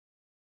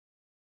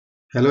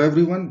Hello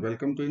everyone,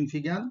 welcome to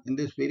Infigyan. In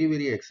this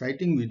very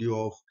exciting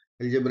video of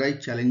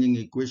algebraic challenging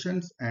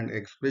equations and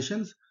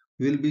expressions,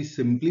 we will be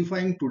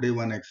simplifying today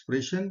one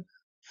expression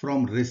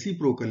from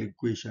reciprocal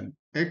equation.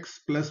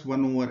 X plus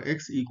 1 over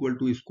x equal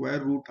to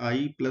square root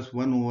I plus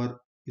 1 over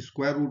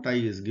square root I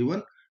is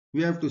given.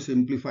 We have to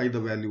simplify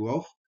the value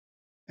of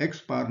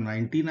x power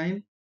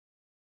 99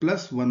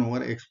 plus 1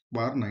 over x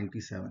power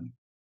 97.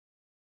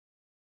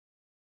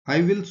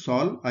 I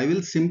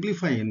will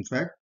simplify in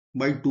fact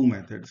by two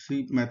methods.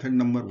 See method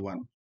number 1.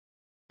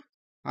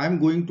 I am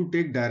going to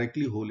take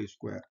directly whole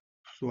square.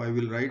 So I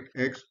will write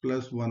x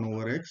plus 1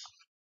 over x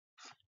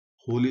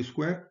whole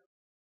square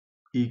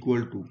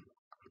equal to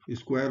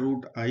square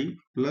root I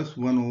plus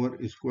 1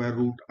 over square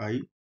root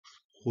I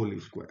whole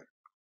square.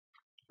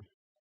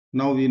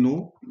 Now we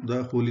know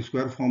the whole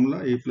square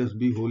formula, a plus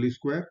b whole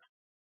square,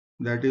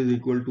 that is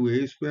equal to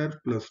a square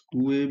plus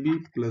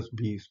 2ab plus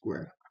b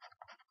square.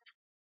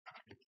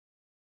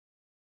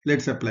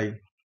 Let's apply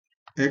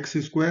x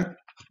square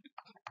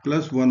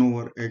plus 1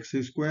 over x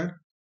square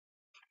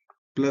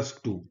plus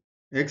 2.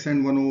 X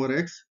and 1 over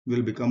x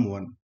will become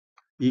 1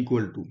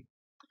 equal to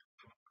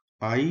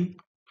I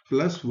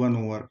plus 1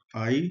 over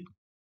I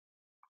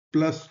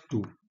plus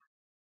 2.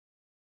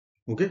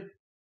 Okay.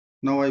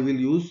 Now I will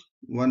use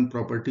one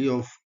property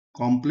of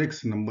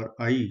complex number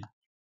I,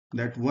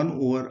 that 1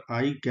 over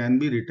I can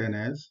be written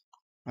as,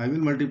 I will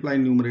multiply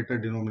numerator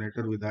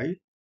denominator with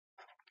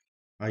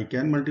I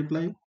can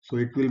multiply, so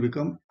it will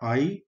become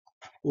I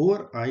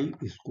over I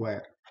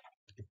square.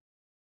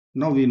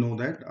 Now we know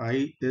that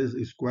I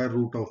is square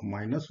root of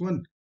minus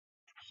 1,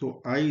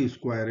 so I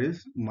square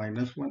is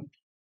minus 1.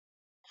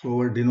 So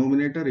our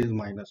denominator is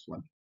minus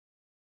 1.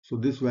 So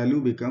this value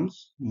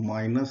becomes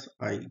minus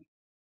I.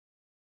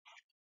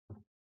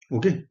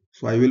 Okay,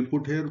 so I will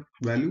put here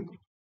value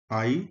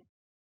I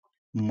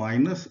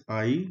minus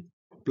I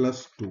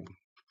plus 2.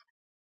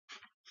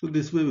 So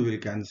this way we will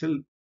cancel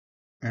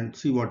and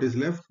see what is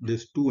left.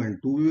 This 2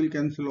 and 2 we will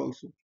cancel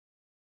also.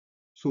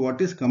 So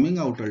what is coming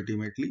out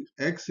ultimately?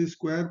 X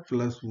square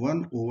plus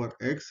 1 over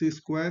x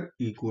square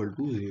equal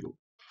to 0.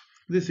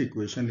 This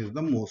equation is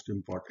the most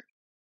important.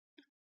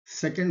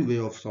 Second way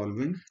of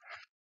solving,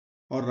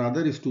 or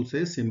rather is to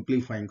say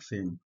simplifying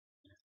same.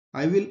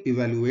 I will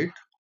evaluate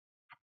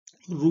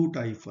root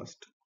I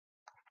first.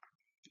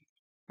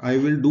 I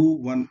will do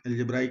one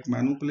algebraic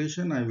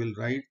manipulation. I will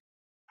write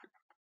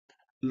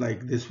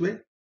like this way.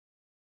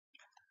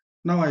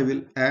 Now I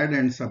will add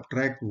and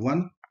subtract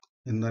 1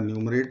 in the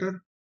numerator.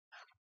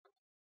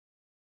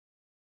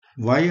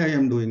 Why I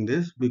am doing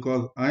this?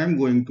 Because I am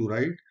going to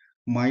write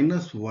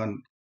minus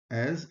 1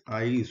 as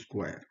I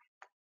square.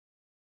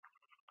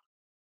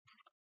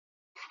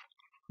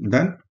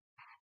 Done.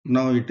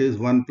 Now it is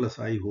 1 plus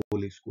I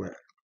whole square.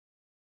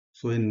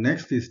 So in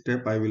next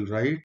step I will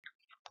write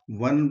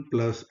 1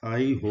 plus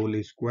I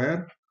whole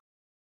square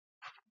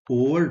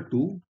over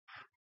 2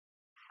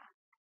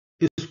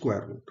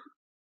 square root.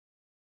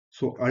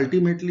 So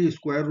ultimately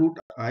square root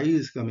I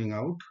is coming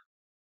out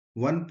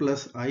 1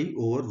 plus I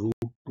over root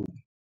 2.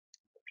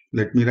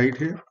 Let me write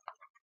here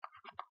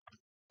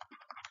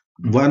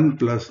 1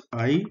 plus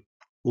I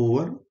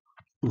over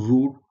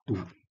root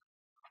 2.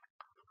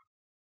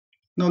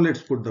 Now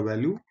let's put the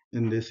value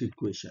in this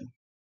equation.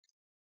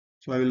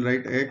 So I will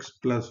write x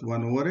plus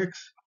 1 over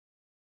x,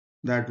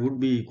 that would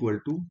be equal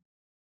to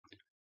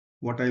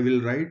what I will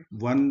write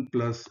 1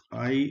 plus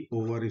I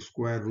over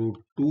square root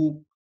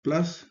 2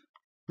 plus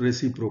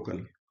reciprocal.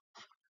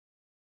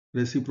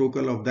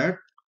 Reciprocal of that,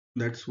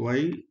 that's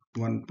why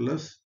 1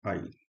 plus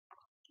I.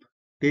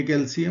 Take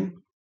LCM,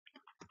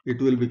 it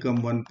will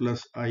become 1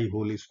 plus I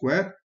whole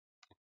square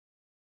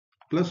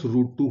plus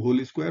root 2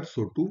 whole square,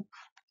 so 2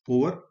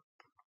 over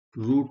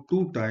root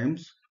 2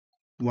 times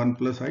 1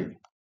 plus I.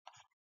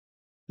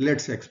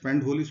 Let's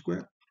expand whole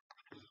square.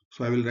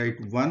 So I will write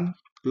 1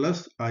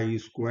 plus I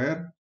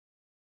square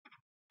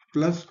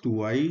plus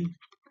 2I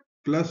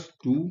plus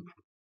 2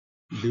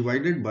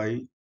 divided by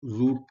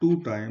root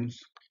 2 times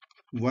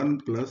 1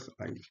 plus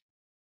I.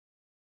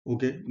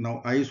 Okay,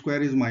 now I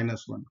square is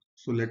minus 1.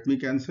 So let me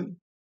cancel.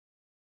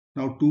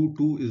 Now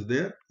 2 is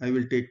there. I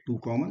will take 2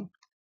 common.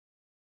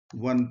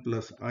 1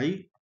 plus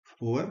I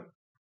over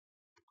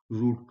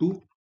root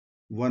 2,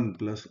 1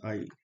 plus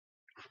I.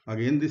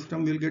 Again this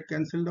term will get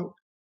cancelled out.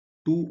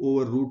 2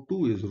 over root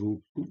 2 is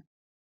root 2.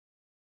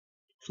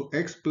 So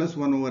x plus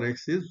 1 over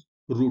x is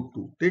root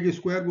 2. Take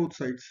square both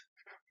sides.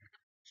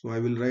 So I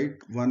will write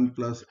 1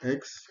 plus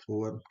x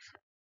over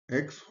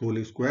x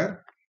whole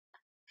square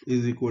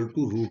is equal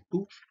to root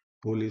 2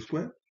 whole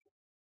square.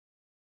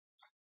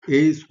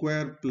 A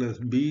square plus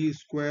b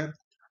square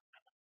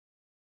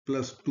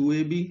plus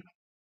 2ab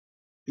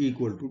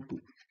equal to 2.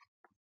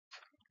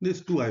 This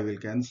 2 I will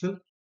cancel.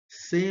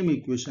 Same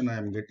equation I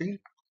am getting,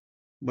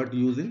 but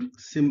using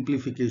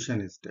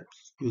simplification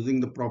steps, using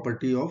the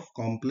property of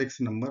complex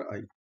number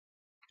I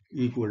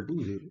equal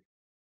to 0.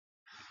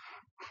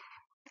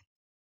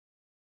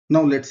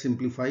 Now let's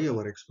simplify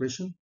our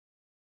expression.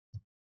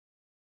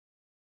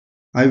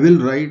 I will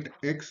write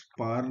x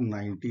power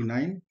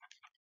 99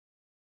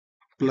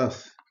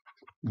 plus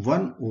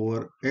 1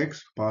 over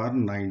x power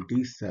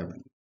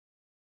 97.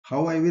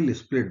 How I will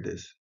split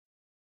this?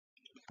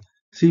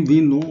 See,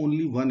 we know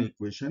only one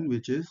equation,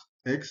 which is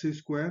x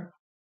square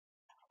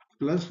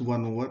plus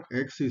 1 over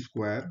x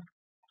square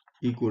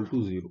equal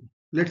to 0.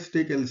 Let's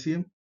take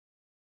LCM.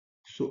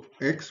 So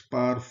x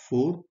power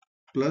 4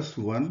 plus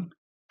 1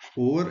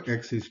 over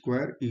x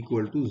square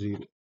equal to 0.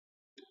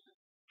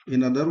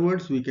 In other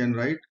words, we can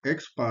write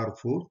x power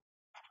 4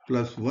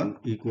 plus 1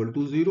 equal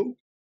to 0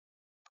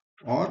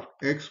 or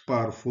x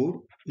power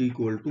 4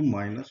 equal to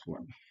minus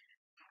 1.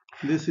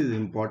 This is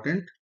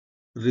important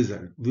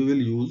result. We will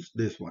use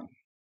this one.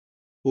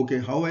 Okay,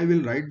 how I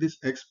will write this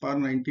x power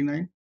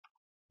 99?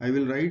 I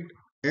will write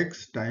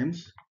x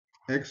times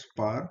x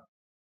power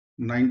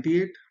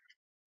 98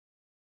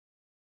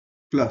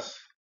 plus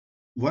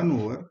 1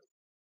 over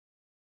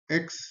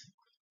x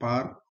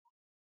power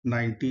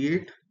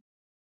 98,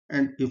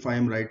 and if I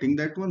am writing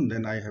that one,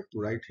 then I have to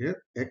write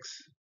here x.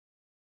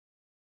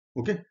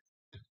 Okay,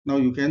 now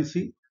you can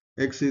see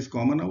x is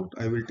common out.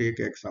 I will take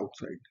x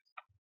outside.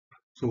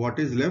 So what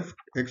is left?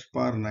 X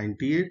power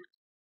 98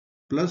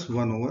 plus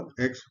 1 over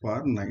x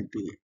power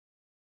 98.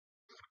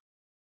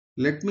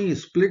 Let me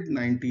split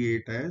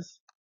 98 as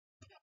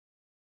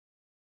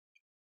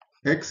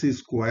x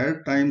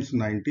square times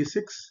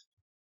 96,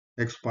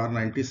 x power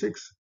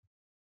 96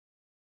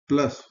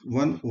 plus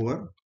 1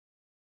 over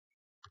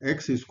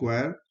x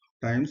square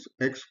times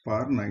x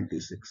power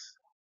 96.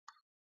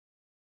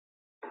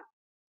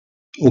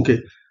 Okay,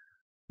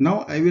 now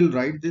I will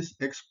write this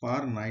x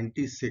power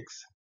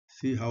 96.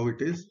 See how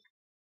it is?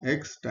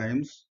 X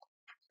times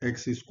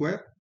x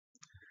square.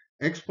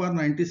 X power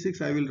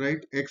 96, I will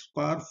write x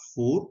power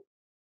 4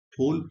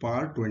 whole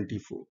power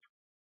 24.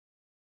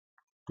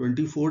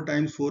 24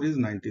 times 4 is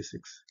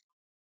 96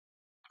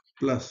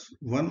 plus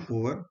 1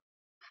 over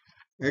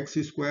x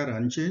square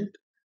unchanged.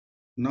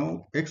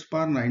 Now x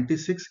power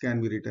 96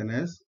 can be written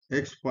as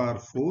x power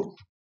 4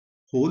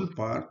 whole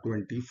power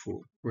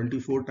 24.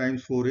 24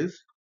 times 4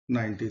 is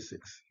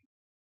 96.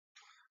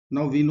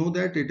 Now we know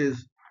that it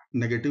is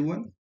negative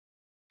 1.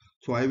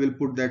 So I will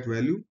put that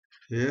value.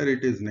 Here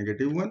it is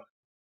negative 1.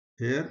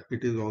 Here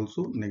it is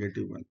also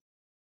negative 1.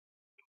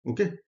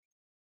 Okay.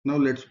 Now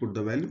let's put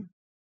the value.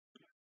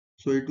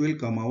 So it will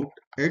come out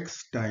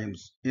x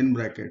times in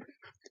bracket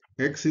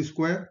x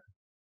square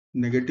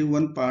negative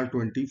 1 power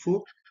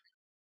 24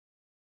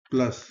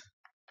 plus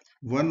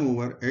 1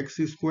 over x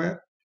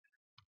square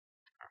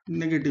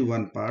negative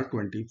 1 power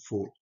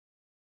 24.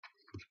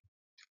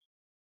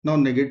 Now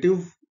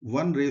negative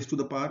 1 raised to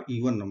the power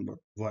even number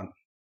 1.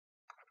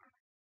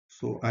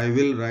 So I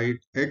will write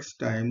x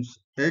times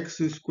x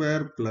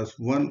square plus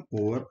 1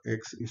 over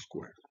x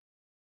square.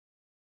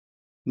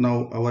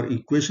 Now our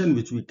equation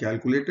which we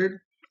calculated,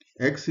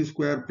 x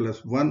square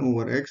plus 1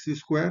 over x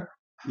square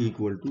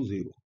equal to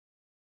 0.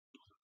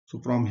 So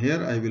from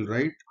here I will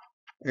write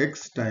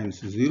x times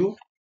 0.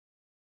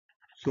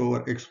 So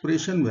our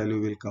expression value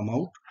will come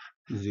out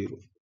 0.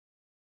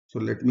 So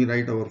let me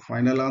write our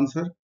final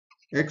answer.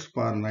 X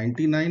power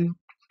 99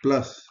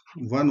 plus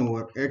 1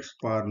 over x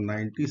power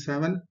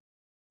 97,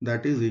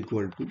 that is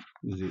equal to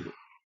 0.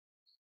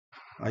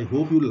 I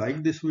hope you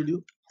like this video.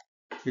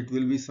 It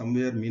will be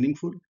somewhere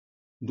meaningful.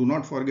 Do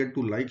not forget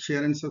to like,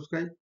 share and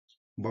subscribe.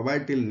 Bye bye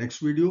till next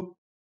video.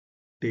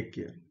 Take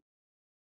care.